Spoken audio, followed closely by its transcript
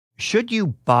Should you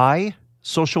buy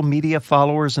social media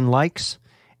followers and likes?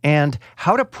 And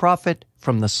how to profit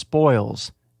from the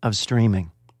spoils of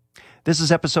streaming. This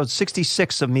is episode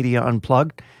 66 of Media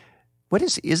Unplugged.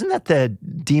 Isn't that the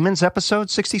Demons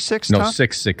episode, 66, Tom? No,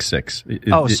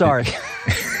 666. Sorry.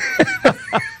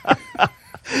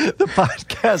 The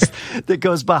podcast that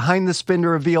goes behind the spin to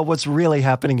reveal what's really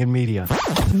happening in media.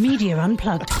 Media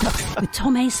Unplugged with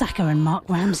Tom A. Sacker and Mark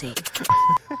Ramsey.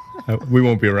 We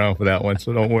won't be around for that one,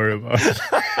 so don't worry about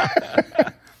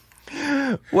it.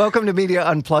 Welcome to Media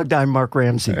Unplugged. I'm Mark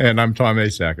Ramsey. And I'm Tom A.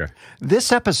 Sacker.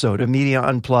 This episode of Media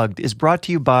Unplugged is brought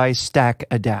to you by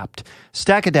StackAdapt.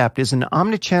 StackAdapt is an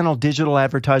omnichannel digital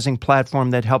advertising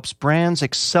platform that helps brands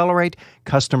accelerate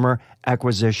customer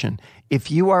acquisition. If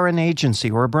you are an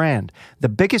agency or a brand, the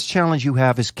biggest challenge you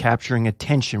have is capturing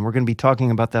attention. We're going to be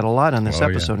talking about that a lot on this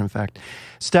episode, in fact.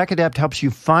 StackAdapt helps you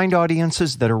find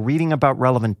audiences that are reading about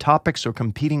relevant topics or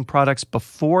competing products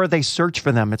before they search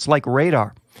for them. It's like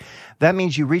radar. That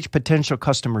means you reach potential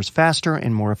customers faster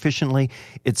and more efficiently.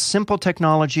 It's simple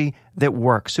technology that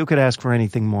works. Who could ask for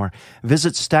anything more?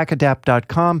 Visit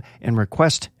stackadapt.com and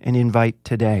request an invite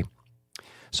today.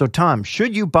 So, Tom,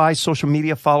 should you buy social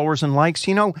media followers and likes?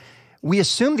 You know, we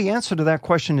assume the answer to that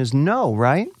question is no,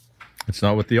 right? It's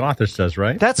not what the author says,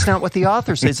 right? That's not what the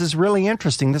author says. This is really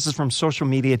interesting. This is from Social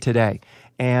Media Today.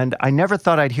 And I never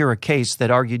thought I'd hear a case that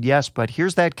argued yes, but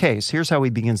here's that case. Here's how he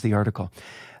begins the article.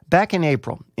 Back in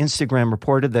April, Instagram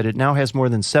reported that it now has more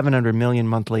than 700 million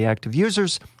monthly active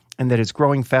users and that it's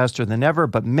growing faster than ever.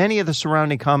 But many of the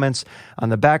surrounding comments on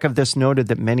the back of this noted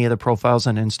that many of the profiles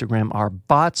on Instagram are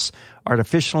bots,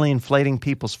 artificially inflating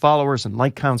people's followers and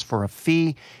like counts for a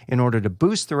fee in order to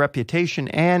boost their reputation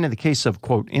and, in the case of,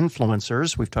 quote,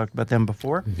 influencers, we've talked about them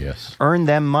before, yes, earn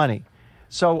them money.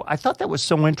 So I thought that was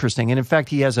so interesting. And in fact,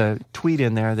 he has a tweet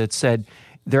in there that said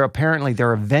there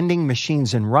are vending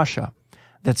machines in Russia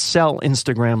that sell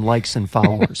Instagram likes and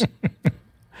followers,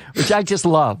 which I just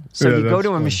love. So you go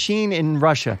to a machine in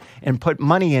Russia and put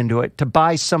money into it to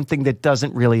buy something that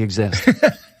doesn't really exist.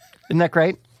 Isn't that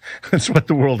great? That's what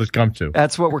the world has come to.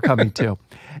 That's what we're coming to.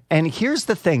 And here's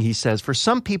the thing, he says, for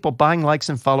some people, buying likes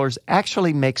and followers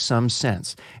actually makes some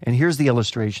sense. And here's the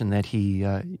illustration that he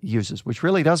uses, which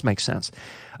really does make sense.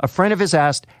 A friend of his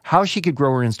asked how she could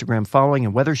grow her Instagram following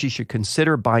and whether she should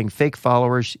consider buying fake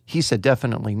followers. He said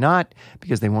definitely not,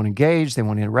 because they won't engage, they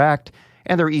won't interact,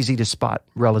 and they're easy to spot,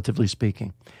 relatively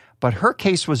speaking. But her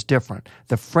case was different.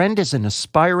 The friend is an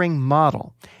aspiring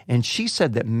model, and she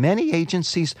said that many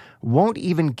agencies won't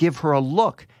even give her a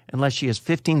look unless she has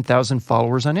 15,000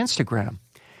 followers on Instagram.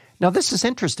 Now, this is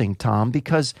interesting, Tom,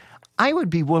 because I would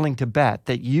be willing to bet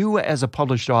that you, as a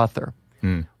published author,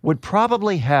 would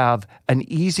probably have an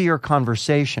easier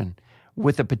conversation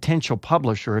with a potential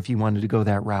publisher, if you wanted to go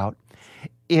that route,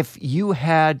 if you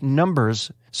had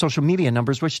numbers, social media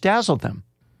numbers, which dazzled them.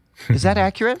 Is that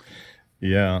accurate?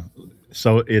 Yeah.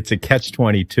 So it's a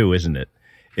catch-22, isn't it?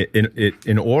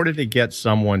 In order to get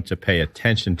someone to pay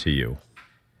attention to you,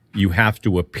 you have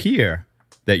to appear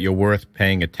that you're worth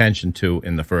paying attention to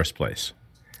in the first place.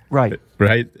 Right.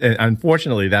 Right? And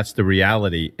unfortunately, that's the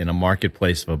reality in a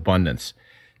marketplace of abundance.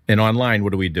 And online,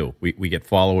 what do? We get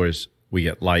followers, we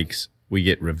get likes, we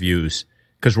get reviews,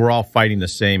 because we're all fighting the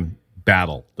same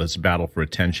battle, this battle for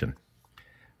attention.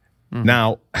 Mm-hmm.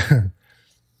 Now,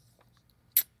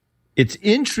 it's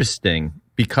interesting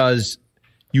because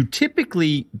you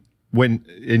typically,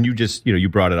 you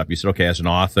brought it up, you said, okay, as an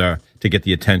author, to get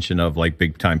the attention of like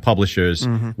big time publishers,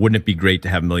 wouldn't it be great to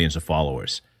have millions of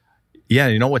followers? Yeah,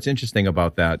 you know what's interesting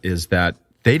about that is that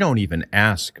they don't even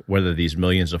ask whether these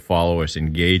millions of followers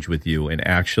engage with you and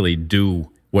actually do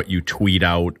what you tweet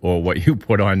out or what you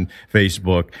put on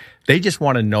Facebook. They just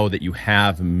want to know that you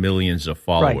have millions of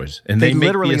followers. Right. And they make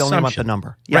literally the only want the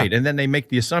number. Yeah. Right, and then they make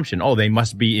the assumption, they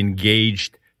must be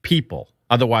engaged people.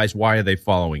 Otherwise, why are they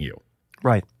following you?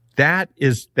 Right. That's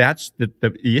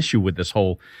the issue with this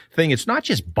whole thing. It's not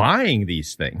just buying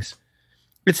these things.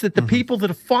 It's that the people that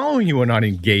are following you are not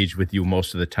engaged with you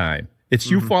most of the time. It's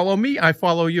you follow me, I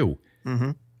follow you.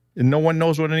 And no one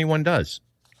knows what anyone does.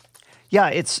 Yeah,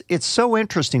 it's so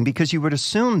interesting because you would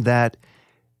assume that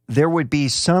there would be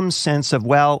some sense of,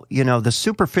 the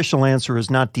superficial answer is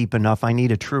not deep enough. I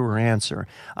need a truer answer.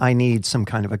 I need some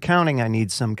kind of accounting. I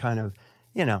need some kind of,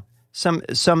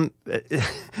 something, some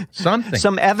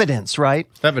evidence, right?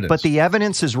 Evidence. But the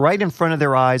evidence is right in front of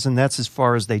their eyes, and that's as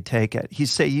far as they take it. He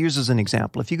uses an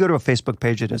example. If you go to a Facebook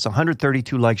page that has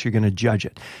 132 likes, you're going to judge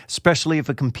it, especially if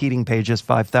a competing page has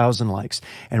 5,000 likes.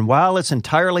 And while it's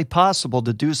entirely possible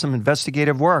to do some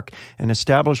investigative work and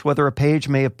establish whether a page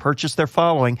may have purchased their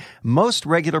following, most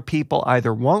regular people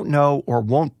either won't know or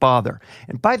won't bother.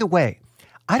 And by the way,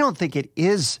 I don't think it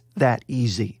is that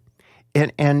easy.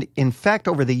 And in fact,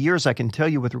 over the years, I can tell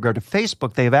you with regard to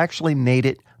Facebook, they've actually made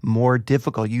it more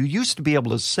difficult. You used to be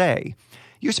able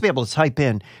to type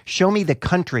in, show me the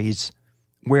countries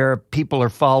where people are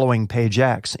following page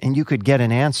X, and you could get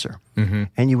an answer. Mm-hmm.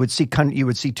 And you would see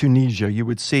Tunisia, you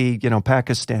would see,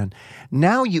 Pakistan.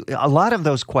 Now a lot of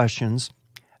those questions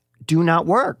do not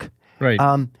work. Right.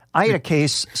 I had a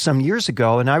case some years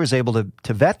ago, and I was able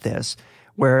to vet this,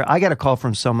 where I got a call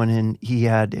from someone, and he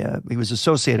was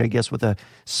associated, I guess, with a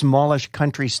smallish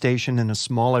country station in a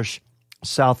smallish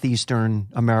southeastern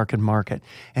American market.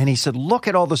 And he said, look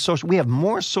at all we have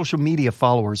more social media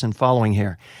followers and following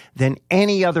here than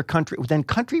any other country, than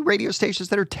country radio stations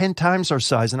that are 10 times our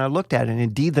size. And I looked at it, and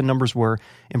indeed the numbers were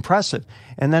impressive.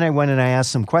 And then I went and I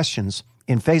asked some questions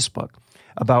in Facebook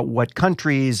about what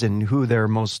countries and who their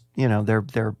most,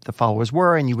 the followers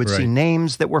were, and you would see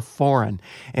names that were foreign,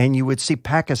 and you would see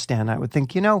Pakistan. I would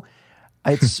think,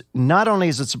 it's not only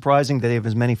is it surprising that they have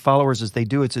as many followers as they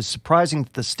do, it's as surprising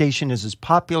that the station is as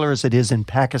popular as it is in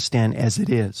Pakistan as it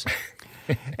is.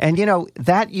 And,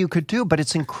 that you could do, but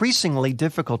it's increasingly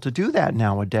difficult to do that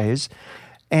nowadays.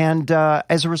 And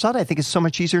as a result, I think it's so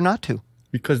much easier not to.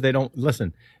 Because they don't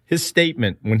listen. His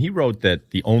statement, when he wrote that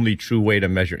the only true way to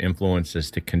measure influence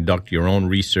is to conduct your own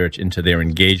research into their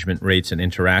engagement rates and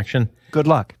interaction. Good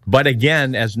luck. But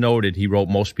again, as noted, he wrote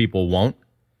most people won't.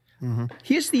 Mm-hmm.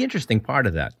 Here's the interesting part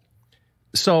of that.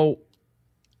 So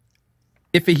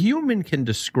if a human can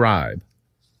describe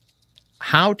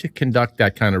how to conduct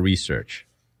that kind of research,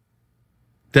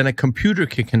 then a computer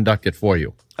can conduct it for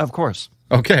you. Of course.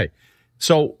 Okay.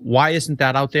 So why isn't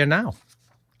that out there now?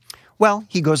 Well,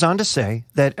 he goes on to say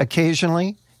that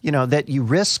occasionally, that you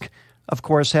risk, of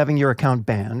course, having your account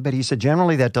banned. But he said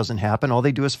generally that doesn't happen. All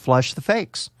they do is flush the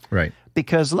fakes. Right.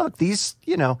 Because, look, these,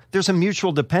 there's a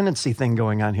mutual dependency thing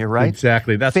going on here, right?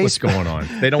 Exactly. That's what's going on.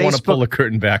 They don't want to pull the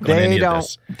curtain back on any of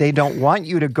this. They don't want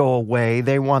you to go away.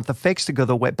 They want the fakes to go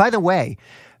away. By the way,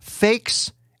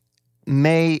 fakes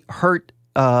may hurt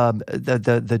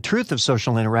the truth of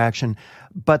social interaction,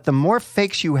 but the more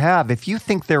fakes you have, if you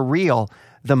think they're real,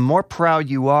 the more proud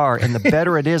you are and the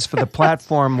better it is for the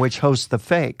platform which hosts the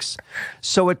fakes.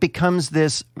 So it becomes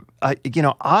this,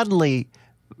 oddly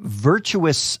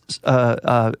virtuous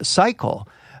cycle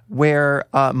where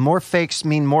more fakes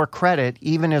mean more credit,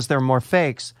 even as there are more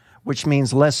fakes, which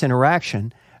means less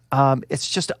interaction. It's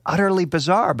just utterly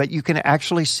bizarre, but you can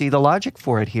actually see the logic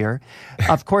for it here.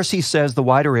 Of course, he says the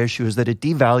wider issue is that it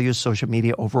devalues social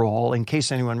media overall, in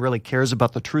case anyone really cares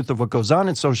about the truth of what goes on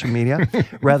in social media,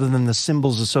 rather than the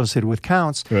symbols associated with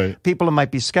counts. Right. People who might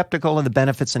be skeptical of the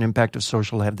benefits and impact of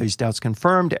social have these doubts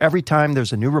confirmed every time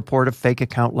there's a new report of fake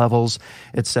account levels,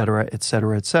 et cetera, et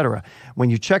cetera, et cetera. When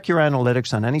you check your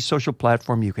analytics on any social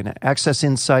platform, you can access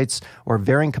insights or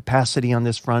varying capacity on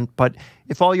this front, but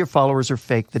if all your followers are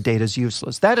fake, the data is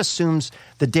useless. That assumes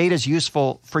the data is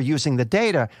useful for using the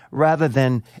data rather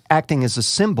than acting as a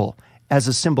symbol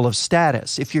of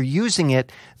status. If you're using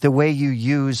it the way you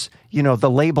use, the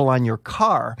label on your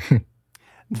car,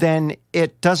 then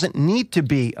it doesn't need to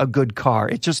be a good car.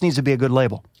 It just needs to be a good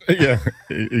label. Yeah,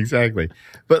 exactly.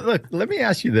 But look, let me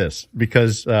ask you this,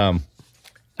 because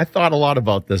I thought a lot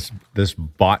about this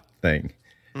bot thing.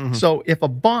 Mm-hmm. So if a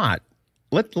bot,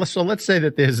 let's say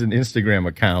that there's an Instagram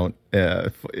account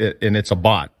and it's a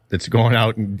bot that's going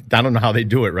out, and I don't know how they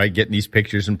do it, right? Getting these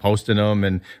pictures and posting them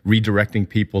and redirecting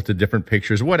people to different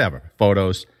pictures, whatever,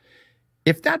 photos.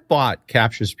 If that bot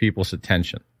captures people's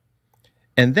attention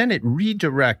and then it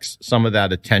redirects some of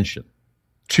that attention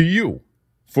to you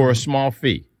for a small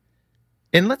fee,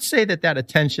 and let's say that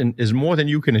attention is more than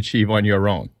you can achieve on your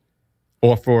own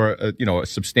or for a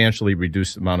substantially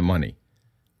reduced amount of money.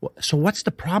 So what's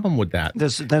the problem with that?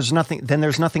 There's nothing. Then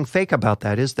there's nothing fake about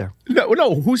that, is there?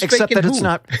 No. Who's except faking that who? It's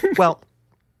not. Well,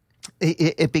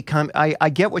 it become. I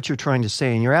get what you're trying to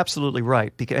say, and you're absolutely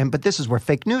right. But this is where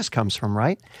fake news comes from,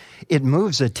 right? It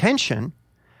moves attention.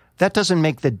 That doesn't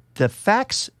make the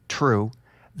facts true.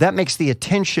 That makes the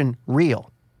attention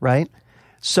real, right?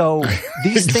 So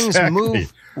these things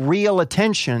move real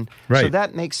attention. Right. So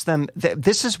that makes them,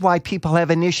 this is why people have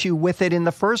an issue with it in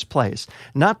the first place.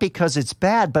 Not because it's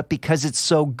bad, but because it's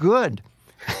so good.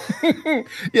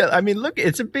 Yeah, I mean, look,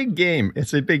 it's a big game.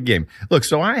 It's a big game. Look,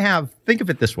 so think of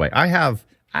it this way.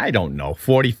 I don't know,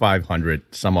 4,500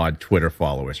 some odd Twitter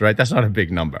followers, right? That's not a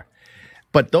big number.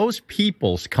 But those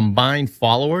people's combined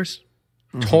followers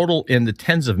total in the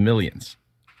tens of millions.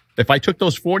 If I took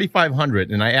those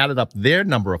 4,500 and I added up their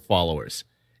number of followers,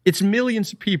 it's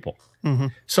millions of people.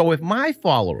 So if my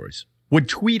followers would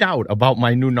tweet out about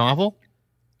my new novel,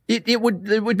 it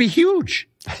would be huge.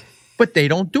 But they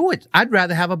don't do it. I'd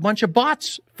rather have a bunch of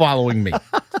bots following me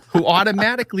who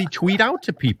automatically tweet out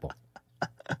to people.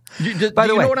 By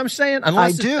the way, know what I'm saying?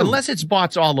 Unless it's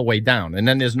bots all the way down, and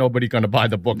then there's nobody going to buy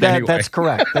the book anyway. That's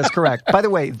correct. That's correct. By the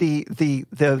way,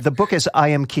 the book is I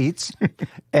Am Keats,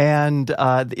 and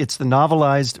it's the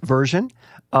novelized version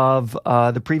of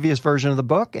the previous version of the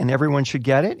book, and everyone should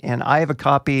get it. And I have a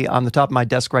copy on the top of my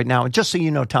desk right now. And just so you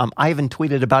know, Tom, I haven't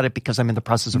tweeted about it because I'm in the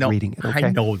process of reading it. Okay?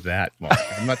 I know that, Mark.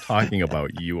 I'm not talking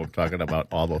about you. I'm talking about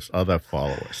all those other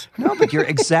followers. No, but you're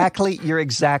exactly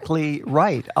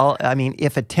right. I mean,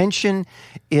 if attention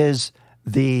is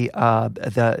the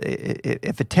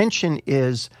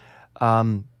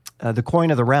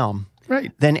coin of the realm,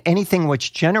 right, then anything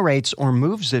which generates or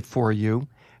moves it for you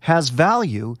has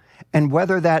value. And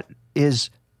whether that is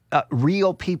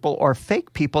real people or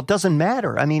fake people, it doesn't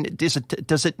matter. I mean, does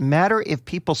it matter if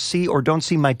people see or don't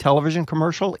see my television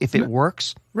commercial if it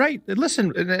works? Right.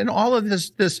 Listen, and all of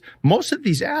this, most of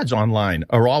these ads online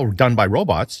are all done by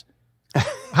robots.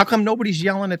 How come nobody's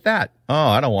yelling at that? Oh,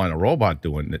 I don't want a robot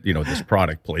doing, this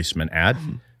product placement ad.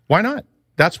 Why not?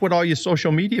 That's what all your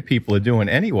social media people are doing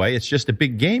anyway. It's just a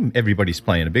big game everybody's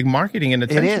playing, a big marketing and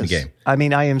attention game. I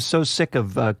mean, I am so sick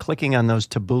of clicking on those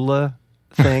taboola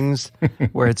things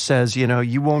where it says,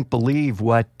 you won't believe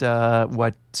what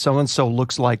so-and-so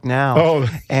looks like now. Oh,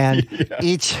 and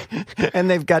yeah. and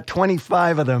they've got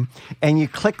 25 of them. And you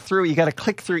got to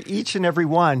click through each and every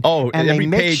one. Oh, and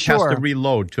every page has to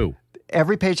reload too.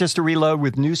 Every page has to reload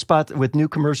with new spots, with new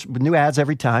commercial, with new ads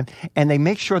every time, and they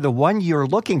make sure the one you're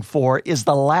looking for is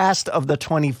the last of the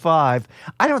 25.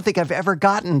 I don't think I've ever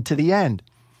gotten to the end.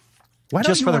 Why don't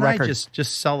I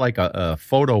just sell like a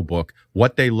photo book,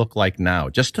 what they look like now,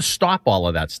 just to stop all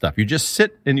of that stuff? You just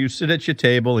sit at your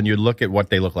table and you look at what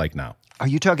they look like now. Are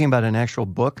you talking about an actual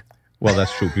book? Well,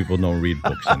 that's true. People don't read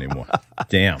books anymore.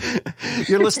 Damn.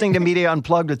 You're listening to Media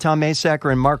Unplugged with Tom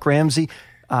Masacker and Mark Ramsey.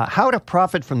 How to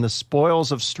profit from the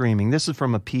spoils of streaming. This is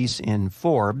from a piece in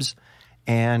Forbes,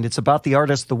 and it's about the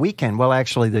artist The Weeknd. Well,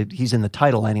 actually, he's in the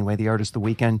title anyway, the artist The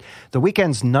Weeknd. The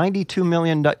Weeknd's $92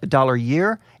 million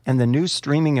year and the new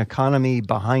streaming economy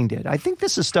behind it. I think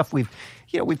this is stuff we've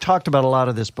talked about a lot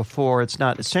of this before. It's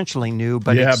not essentially new,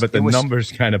 but the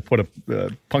numbers kind of put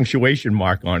a punctuation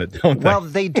mark on it, don't they? Well,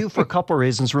 they do for a couple of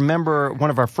reasons. Remember, one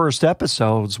of our first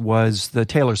episodes was the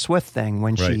Taylor Swift thing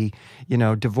when she,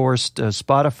 divorced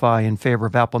Spotify in favor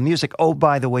of Apple Music. Oh,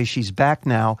 by the way, she's back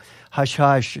now. Hush,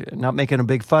 hush. Not making a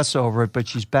big fuss over it, but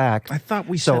she's back. I thought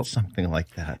we said something like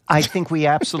that. I think we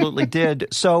absolutely did.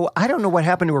 So I don't know what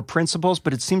happened to her principles,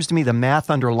 but it seems to me the math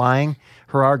underlying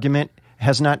her argument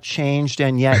has not changed,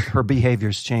 and yet her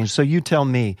behavior's changed. So you tell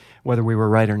me whether we were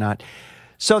right or not.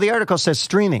 So the article says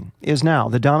streaming is now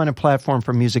the dominant platform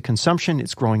for music consumption.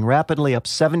 It's growing rapidly, up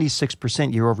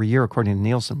 76% year over year, according to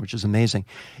Nielsen, which is amazing.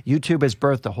 YouTube has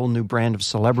birthed a whole new brand of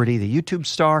celebrity, the YouTube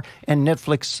star, and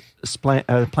Netflix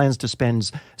plans to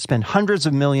spend hundreds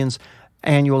of millions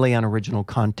annually on original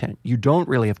content. You don't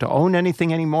really have to own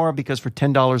anything anymore because for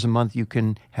 $10 a month, you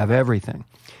can have everything.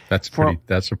 That's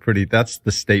the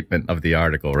statement of the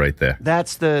article right there.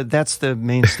 That's the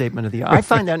main statement of the I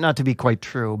find that not to be quite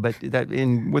true, but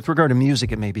with regard to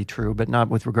music, it may be true, but not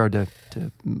with regard to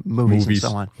movies and so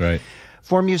on. Right.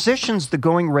 For musicians, the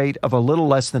going rate of a little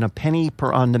less than a penny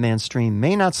per on-demand stream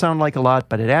may not sound like a lot,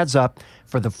 but it adds up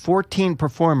for the 14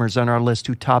 performers on our list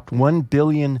who topped 1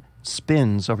 billion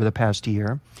spins over the past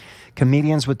year.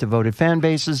 Comedians with devoted fan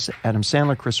bases, Adam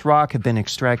Sandler, Chris Rock, have been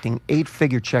extracting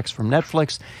 8-figure checks from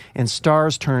Netflix, and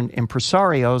stars turned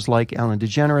impresarios like Ellen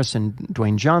DeGeneres and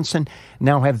Dwayne Johnson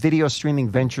now have video streaming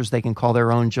ventures they can call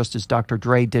their own, just as Dr.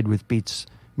 Dre did with Beats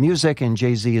Music and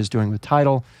Jay-Z is doing with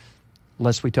Tidal.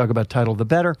 Less we talk about Tidal, the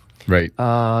better. Right.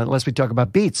 Less we talk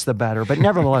about Beats, the better. But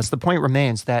nevertheless, the point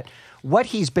remains that what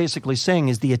he's basically saying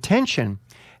is the attention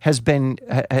has been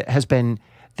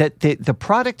that the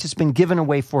product has been given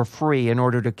away for free in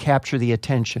order to capture the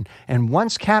attention. And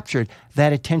once captured,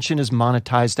 that attention is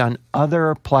monetized on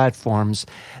other platforms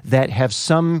that have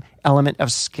some element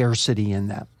of scarcity in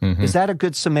them. Mm-hmm. Is that a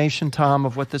good summation, Tom,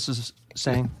 of what this is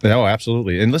saying? No,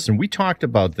 absolutely. And listen, we talked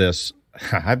about this.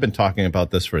 I've been talking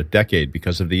about this for a decade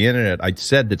because of the internet. I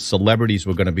said that celebrities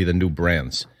were going to be the new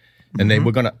brands. and they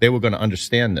were gonna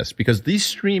understand this, because these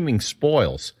streaming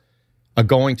spoils are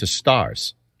going to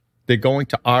stars. They're going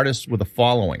to artists with a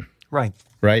following. Right.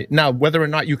 Right. Now, whether or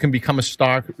not you can become a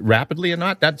star rapidly or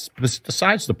not, that's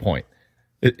besides the point.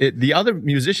 The other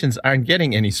musicians aren't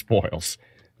getting any spoils.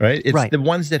 Right. It's the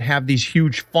ones that have these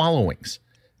huge followings,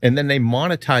 and then they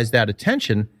monetize that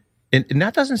attention, and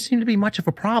that doesn't seem to be much of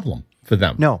a problem for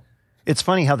them. No. It's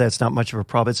funny how that's not much of a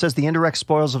problem. It says the indirect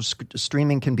spoils of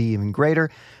streaming can be even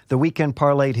greater. The Weeknd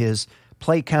parlayed his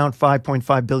play count,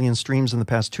 5.5 billion streams in the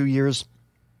past 2 years,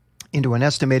 into an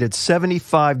estimated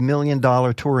 $75 million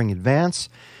touring advance.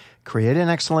 Create an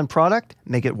excellent product,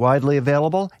 make it widely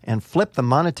available, and flip the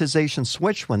monetization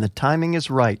switch when the timing is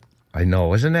right. I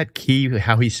know. Isn't that key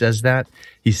how he says that?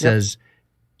 He says,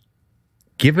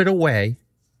 give it away,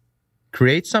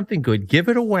 create something good, give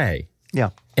it away. Yeah.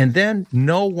 And then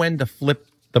know when to flip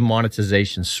the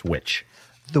monetization switch.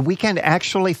 The Weeknd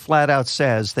actually flat out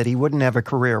says that he wouldn't have a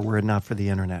career were it not for the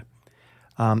internet.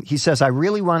 He says, I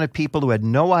really wanted people who had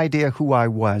no idea who I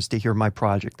was to hear my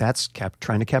project. That's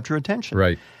trying to capture attention.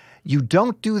 Right. You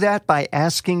don't do that by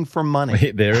asking for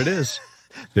money. There it is.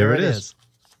 There it is.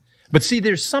 But see,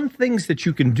 there's some things that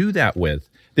you can do that with.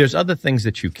 There's other things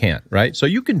that you can't, right? So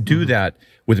you can do that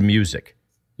with music.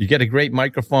 You get a great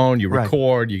microphone, you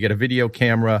record, you get a video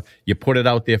camera, you put it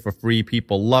out there for free.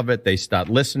 People love it. They start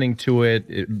listening to it.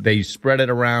 They spread it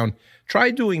around. Try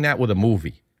doing that with a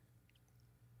movie.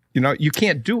 You know, you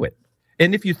can't do it.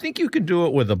 And if you think you can do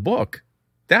it with a book,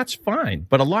 that's fine.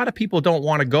 But a lot of people don't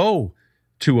want to go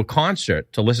to a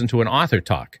concert to listen to an author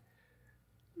talk,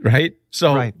 right?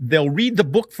 So they'll read the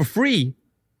book for free.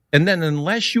 And then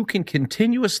unless you can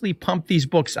continuously pump these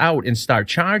books out and start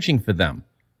charging for them,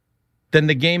 then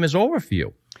the game is over for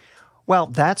you. Well,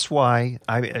 that's why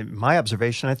my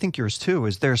observation, I think yours too,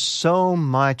 is there's so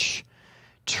much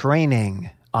training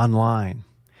online.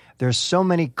 There's so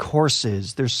many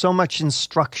courses. There's so much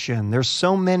instruction. There's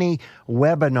so many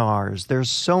webinars. There's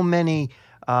so many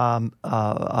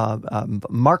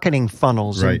marketing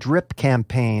funnels and drip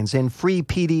campaigns and free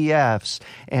PDFs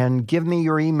and give me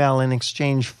your email in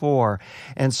exchange for.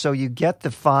 And so you get the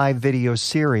 5 video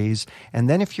series. And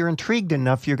then if you're intrigued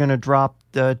enough, you're going to drop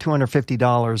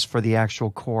 $250 for the actual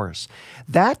course.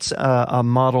 That's a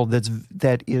model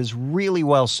that is really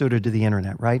well suited to the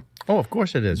internet, right? Oh, of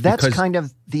course it is. That's kind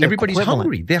of the everybody's equivalent.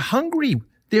 hungry. They're hungry.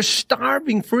 They're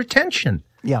starving for attention.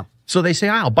 Yeah. So they say,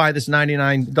 I'll buy this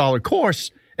 $99 course,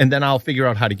 and then I'll figure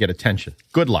out how to get attention.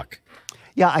 Good luck.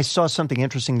 Yeah, I saw something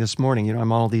interesting this morning. You know,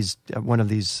 I'm all these one of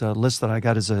these lists that I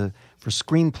got for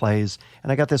screenplays,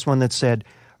 and I got this one that said,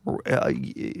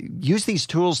 use these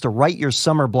tools to write your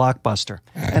summer blockbuster.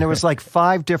 And it was like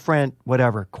 5 different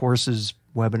courses,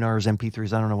 webinars,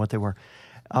 MP3s, I don't know what they were,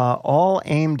 all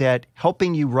aimed at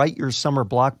helping you write your summer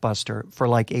blockbuster for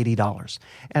like $80.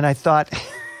 And I thought,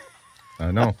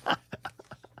 I know.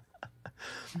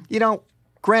 You know,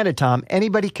 granted, Tom,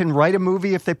 anybody can write a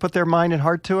movie if they put their mind and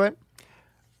heart to it.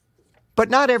 But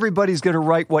not everybody's going to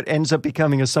write what ends up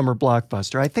becoming a summer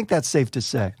blockbuster. I think that's safe to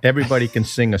say. Everybody can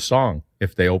sing a song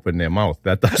if they open their mouth.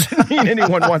 That doesn't mean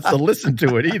anyone wants to listen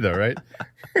to it either, right?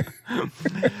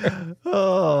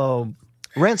 Oh,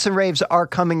 rants and raves are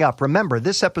coming up. Remember,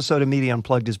 this episode of Media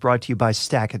Unplugged is brought to you by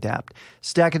StackAdapt.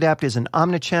 StackAdapt is an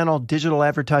omnichannel digital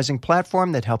advertising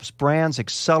platform that helps brands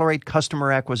accelerate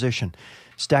customer acquisition.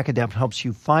 StackAdapt helps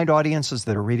you find audiences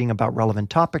that are reading about relevant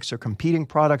topics or competing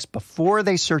products before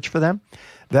they search for them.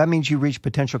 That means you reach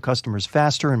potential customers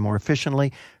faster and more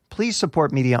efficiently. Please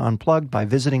support Media Unplugged by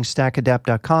visiting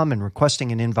stackadapt.com and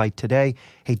requesting an invite today.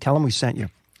 Hey, tell them we sent you.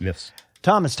 Yes.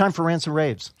 Tom, it's time for rants and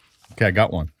raves. Okay, I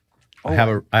got one. Oh, I have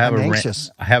a anxious.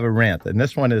 rant. I have a rant, and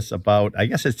this one is about, I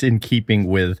guess it's in keeping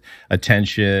with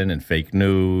attention and fake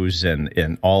news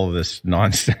and all of this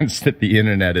nonsense that the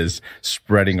internet is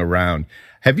spreading around.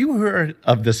 Have you heard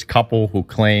of this couple who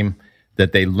claim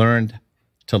that they learned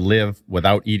to live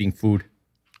without eating food?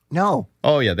 No.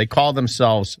 Oh, yeah. They call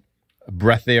themselves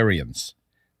breatharians.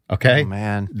 Okay? Oh,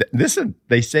 man. Listen,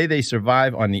 they say they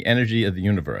survive on the energy of the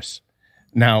universe.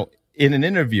 Now, in an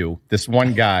interview, this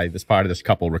one guy, this part of this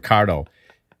couple, Ricardo,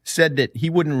 said that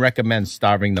he wouldn't recommend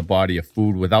starving the body of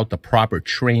food without the proper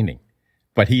training.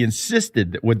 But he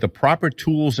insisted that with the proper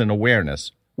tools and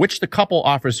awareness, which the couple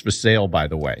offers for sale, by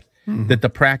the way, that the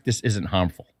practice isn't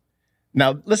harmful.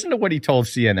 Now, listen to what he told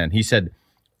CNN. He said,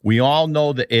 we all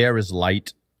know the air is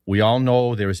light. We all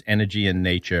know there is energy in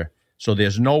nature. So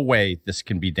there's no way this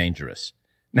can be dangerous.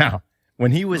 Now,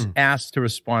 when he was asked to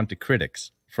respond to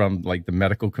critics from like the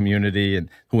medical community and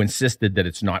who insisted that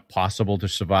it's not possible to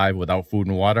survive without food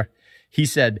and water, he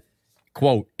said,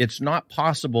 quote, it's not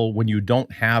possible when you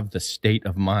don't have the state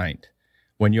of mind.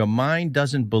 when your mind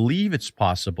doesn't believe it's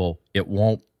possible, it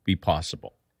won't be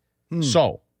possible.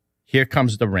 So here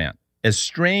comes the rant. As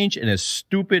strange and as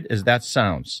stupid as that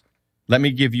sounds, let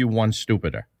me give you one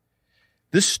stupider.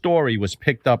 This story was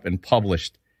picked up and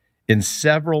published in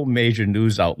several major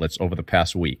news outlets over the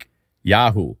past week.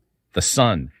 Yahoo, The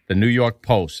Sun, The New York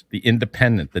Post, The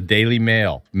Independent, The Daily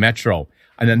Mail, Metro,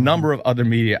 and a number of other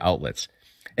media outlets.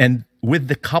 And with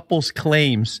the couple's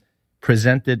claims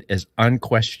presented as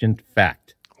unquestioned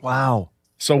fact. Wow.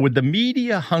 So with the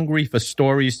media hungry for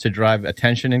stories to drive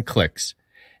attention and clicks,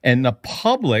 and the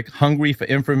public hungry for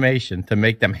information to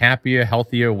make them happier,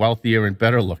 healthier, wealthier, and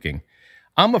better looking,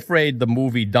 I'm afraid the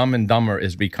movie Dumb and Dumber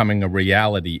is becoming a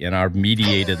reality in our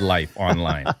mediated life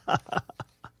online.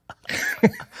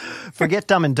 Forget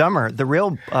Dumb and Dumber. The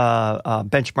real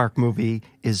benchmark movie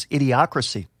is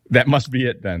Idiocracy. That must be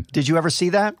it, then. Did you ever see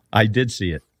that? I did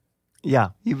see it. Yeah,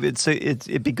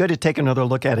 it'd be good to take another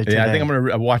look at it today. Yeah, I think I'm going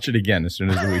to watch it again as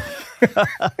soon as the week.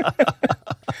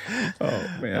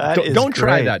 Oh, man. Don't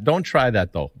try that. Don't try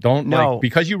that, though.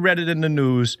 Because you read it in the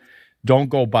news,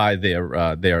 don't go buy their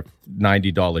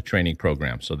 $90 training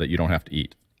program so that you don't have to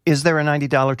eat. Is there a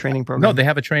 $90 training program? No, they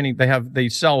have a training. They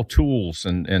sell tools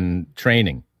and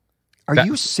training. Are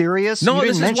you serious? No, you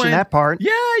didn't mention that part.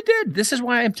 Yeah, I did. This is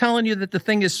why I'm telling you that the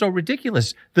thing is so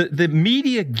ridiculous. The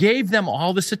media gave them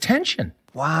all this attention.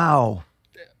 Wow.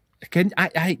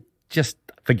 I just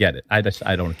forget it. I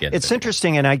don't get it. It's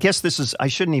interesting, and I guess I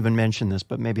shouldn't even mention this,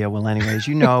 but maybe I will anyway. As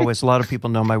you know, as a lot of people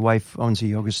know, my wife owns a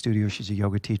yoga studio. She's a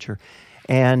yoga teacher.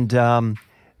 And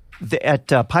at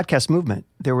Podcast Movement,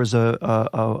 there was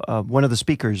one of the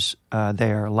speakers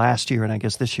there last year, and I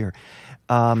guess this year,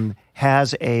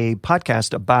 has a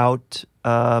podcast about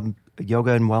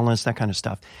yoga and wellness, that kind of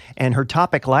stuff. And her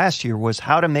topic last year was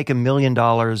how to make $1 million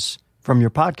from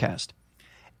your podcast.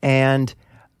 And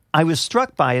I was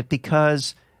struck by it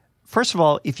because, first of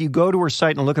all, if you go to her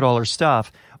site and look at all her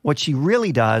stuff, what she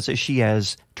really does is she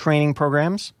has training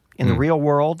programs in the real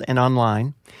world and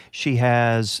online. She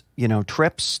has,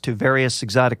 trips to various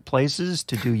exotic places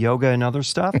to do yoga and other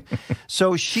stuff.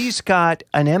 So she's got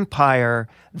an empire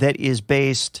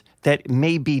that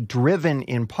may be driven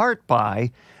in part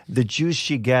by the juice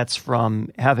she gets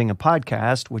from having a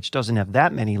podcast, which doesn't have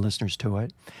that many listeners to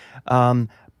it.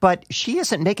 But she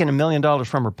isn't making $1 million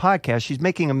from her podcast. She's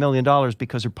making $1 million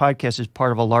because her podcast is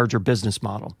part of a larger business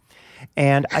model.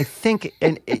 And I think,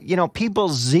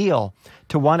 people's zeal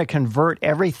to want to convert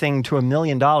everything to $1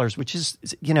 million, which is,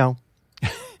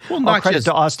 well, all credit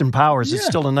to Austin Powers. Yeah. It's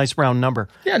still a nice round number.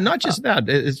 Yeah, not just that.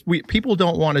 People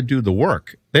don't want to do the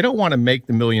work. They don't want to make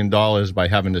the $1 million by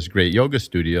having this great yoga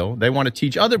studio. They want to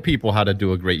teach other people how to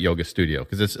do a great yoga studio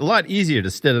because it's a lot easier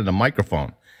to sit at a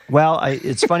microphone. Well,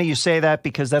 it's funny you say that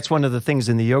because that's one of the things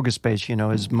in the yoga space,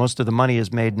 is most of the money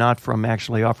is made not from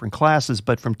actually offering classes,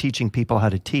 but from teaching people how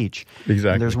to teach.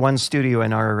 Exactly. And there's one studio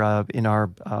in our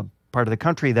part of the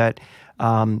country that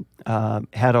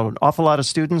had an awful lot of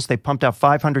students. They pumped out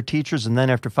 500 teachers, and then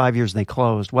after 5 years, they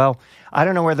closed. Well, I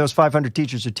don't know where those 500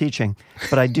 teachers are teaching,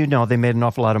 but I do know they made an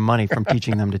awful lot of money from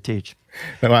teaching them to teach.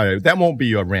 That won't be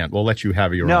your rant. We'll let you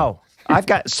have your own. No,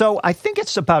 so I think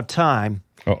it's about time.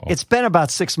 Uh-oh. It's been about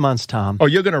 6 months, Tom. Oh,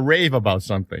 you're going to rave about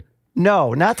something.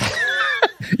 No, not that.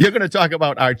 You're going to talk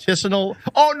about artisanal.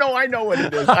 Oh, no, I know what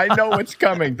it is. I know what's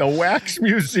coming. The Wax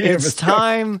Museum. It's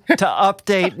time to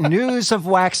update news of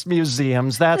wax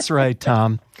museums. That's right,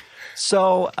 Tom.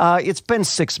 So it's been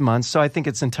 6 months, so I think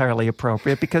it's entirely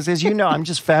appropriate because, as you know, I'm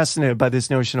just fascinated by this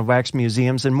notion of wax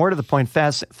museums and, more to the point,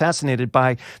 fascinated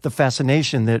by the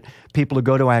fascination that people who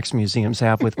go to wax museums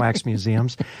have with wax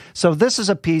museums. So this is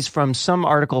a piece from some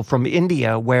article from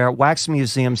India where wax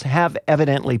museums have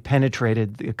evidently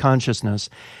penetrated the consciousness,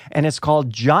 and it's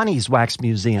called Johnny's Wax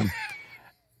Museum.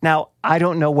 Now, I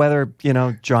don't know whether,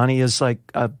 Johnny is like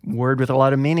a word with a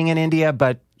lot of meaning in India,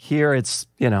 but here it's,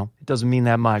 it doesn't mean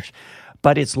that much.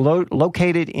 But it's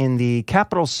located in the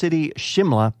capital city,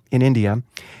 Shimla, in India.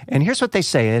 And here's what they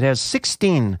say. It has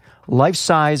 16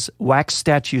 life-size wax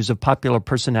statues of popular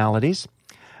personalities,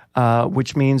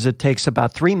 which means it takes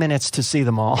about 3 minutes to see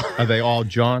them all. Are they all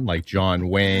John, like John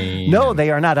Wayne? No,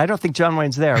 they are not. I don't think John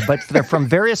Wayne's there, but they're from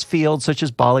various fields such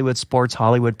as Bollywood, sports,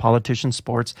 Hollywood, politician,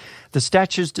 sports. The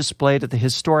statues displayed at the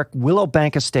historic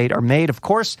Willowbank Estate are made, of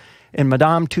course, in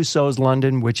Madame Tussauds,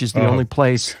 London, which is the only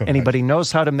place anybody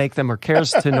knows how to make them or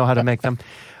cares to know how to make them.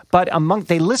 But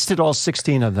they listed all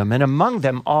 16 of them, and among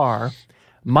them are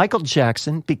Michael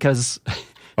Jackson, because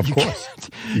of course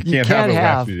you can't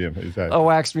have a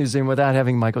wax museum without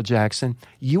having Michael Jackson.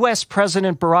 U.S.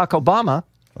 President Barack Obama.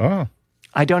 Oh,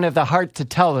 I don't have the heart to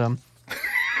tell them.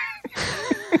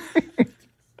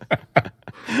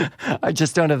 I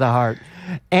just don't have the heart.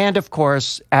 And, of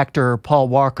course, actor Paul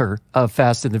Walker of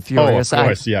Fast and the Furious. Oh, of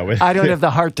course, yeah. I don't have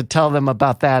the heart to tell them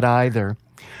about that either.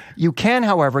 You can,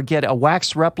 however, get a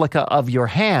wax replica of your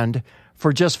hand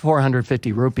for just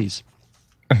 450 rupees.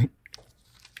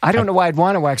 I don't know why I'd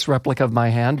want a wax replica of my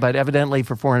hand, but evidently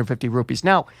for 450 rupees.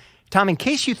 Now, Tom, in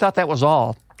case you thought that was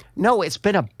all, no, it's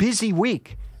been a busy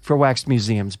week for wax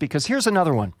museums, because here's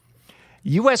another one.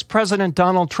 U.S. President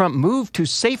Donald Trump moved to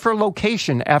safer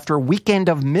location after a weekend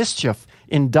of mischief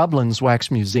in Dublin's Wax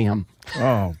Museum.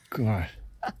 Oh, God.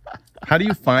 How do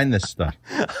you find this stuff?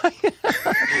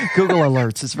 Google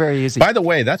alerts. It's very easy. By the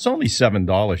way, that's only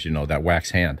 $7, you know, that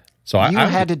wax hand. So you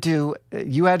had to do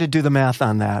the math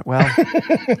on that. Well,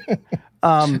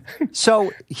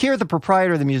 so here the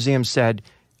proprietor of the museum said,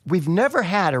 "We've never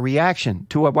had a reaction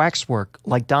to a waxwork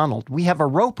like Donald. We have a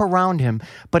rope around him,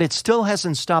 but it still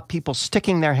hasn't stopped people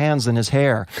sticking their hands in his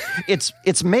hair.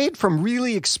 It's made from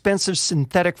really expensive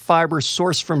synthetic fiber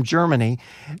sourced from Germany,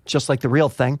 just like the real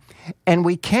thing, and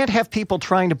we can't have people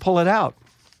trying to pull it out."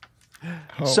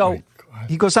 Oh, so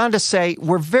he goes on to say,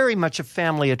 "We're very much a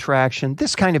family attraction.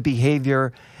 This kind of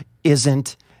behavior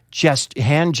isn't. Just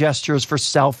hand gestures for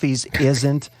selfies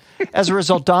isn't. As a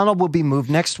result, Donald will be moved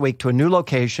next week to a new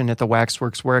location at the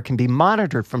Waxworks where it can be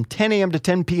monitored from 10 a.m. to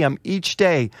 10 p.m. each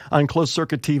day on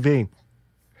closed-circuit TV.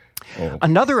 Oh.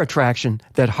 Another attraction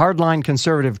that hardline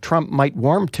conservative Trump might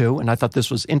warm to, and I thought this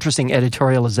was interesting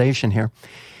editorialization here,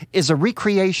 is a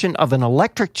recreation of an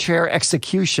electric chair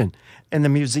execution in the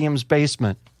museum's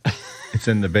basement." It's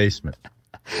in the basement.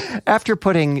 After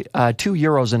putting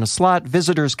 €2 in a slot,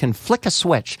 visitors can flick a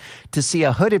switch to see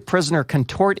a hooded prisoner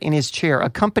contort in his chair,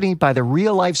 accompanied by the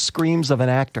real-life screams of an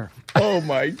actor. Oh,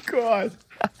 my God.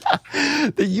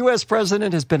 The U.S.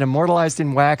 president has been immortalized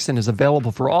in wax and is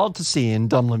available for all to see, and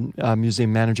Dublin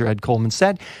Museum manager Ed Coleman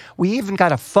said. "We even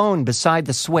got a phone beside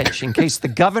the switch in case the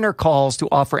governor calls to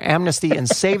offer amnesty and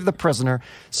save the prisoner.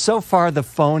 So far, the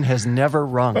phone has never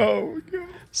rung." Oh, God.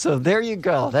 So there you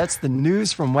go. That's the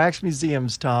news from wax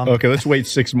museums, Tom. Okay, let's wait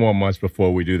 6 more months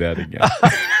before we do that again.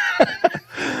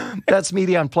 That's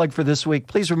Media Unplugged for this week.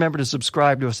 Please remember to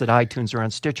subscribe to us at iTunes or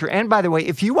on Stitcher. And by the way,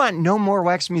 if you want no more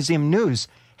wax museum news,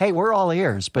 hey, we're all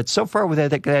ears. But so far, with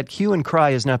that hue and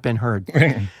cry has not been heard.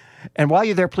 And while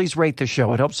you're there, please rate the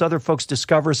show. It helps other folks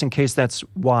discover us in case that's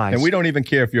wise. And we don't even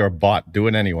care if you're a bot. Do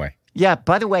it anyway. Yeah,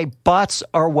 by the way, bots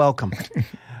are welcome.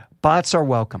 Bots are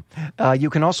welcome.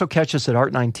 You can also catch us at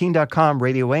art19.com,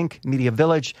 Radio Inc., Media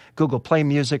Village, Google Play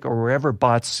Music, or wherever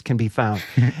bots can be found.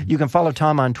 You can follow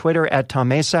Tom on Twitter at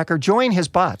Tom Masacker. Join his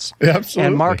bots. Absolutely.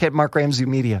 And Mark at Mark Ramsey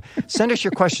Media. Send us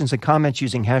your questions and comments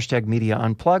using hashtag Media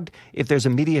Unplugged. If there's a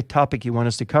media topic you want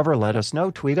us to cover, let us know.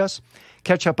 Tweet us.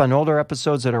 Catch up on older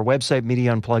episodes at our website,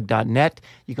 MediaUnplugged.net.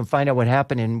 You can find out what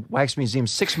happened in Wax Museum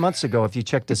 6 months ago if you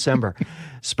check December.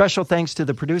 Special thanks to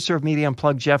the producer of Media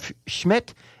Unplugged, Jeff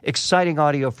Schmidt. Exciting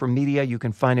audio from media. You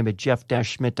can find him at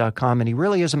jeff-schmidt.com, and he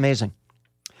really is amazing.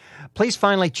 Please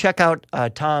finally check out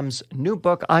Tom's new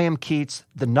book, I Am Keats,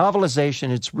 the novelization.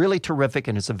 It's really terrific,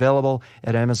 and it's available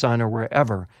at Amazon or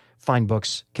wherever fine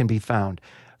books can be found.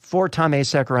 For Tom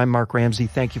Masacker, I'm Mark Ramsey.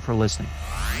 Thank you for listening.